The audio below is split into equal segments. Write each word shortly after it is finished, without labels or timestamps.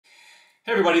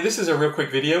Hey everybody, this is a real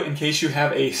quick video in case you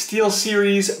have a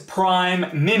SteelSeries Prime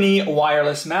Mini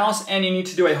wireless mouse and you need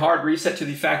to do a hard reset to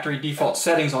the factory default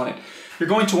settings on it. You're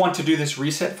going to want to do this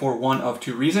reset for one of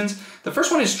two reasons. The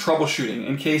first one is troubleshooting,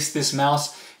 in case this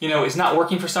mouse, is not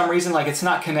working for some reason, like it's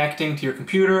not connecting to your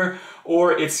computer,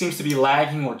 or it seems to be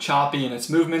lagging or choppy in its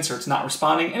movements, or it's not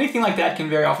responding. Anything like that can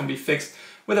very often be fixed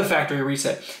with a factory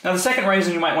reset. Now the second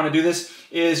reason you might want to do this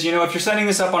is, if you're setting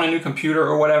this up on a new computer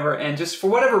or whatever, and just for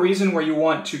whatever reason where you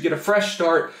want to get a fresh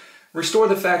start, restore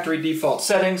the factory default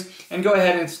settings, and go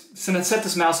ahead and set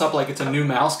this mouse up like it's a new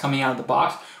mouse coming out of the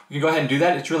box. We can go ahead and do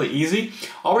that. It's really easy.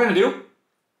 All we're going to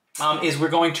do is we're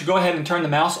going to go ahead and turn the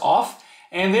mouse off,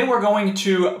 and then we're going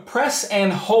to press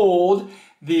and hold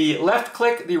the left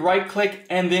click, the right click,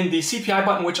 and then the CPI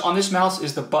button, which on this mouse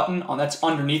is the button that's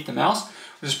underneath the mouse.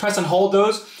 We just press and hold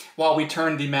those while we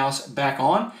turn the mouse back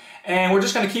on. And we're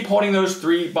just going to keep holding those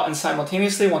three buttons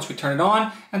simultaneously once we turn it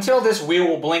on until this wheel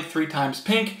will blink 3 times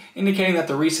pink, indicating that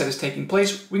the reset is taking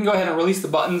place. We can go ahead and release the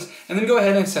buttons and then go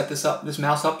ahead and set this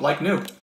mouse up like new.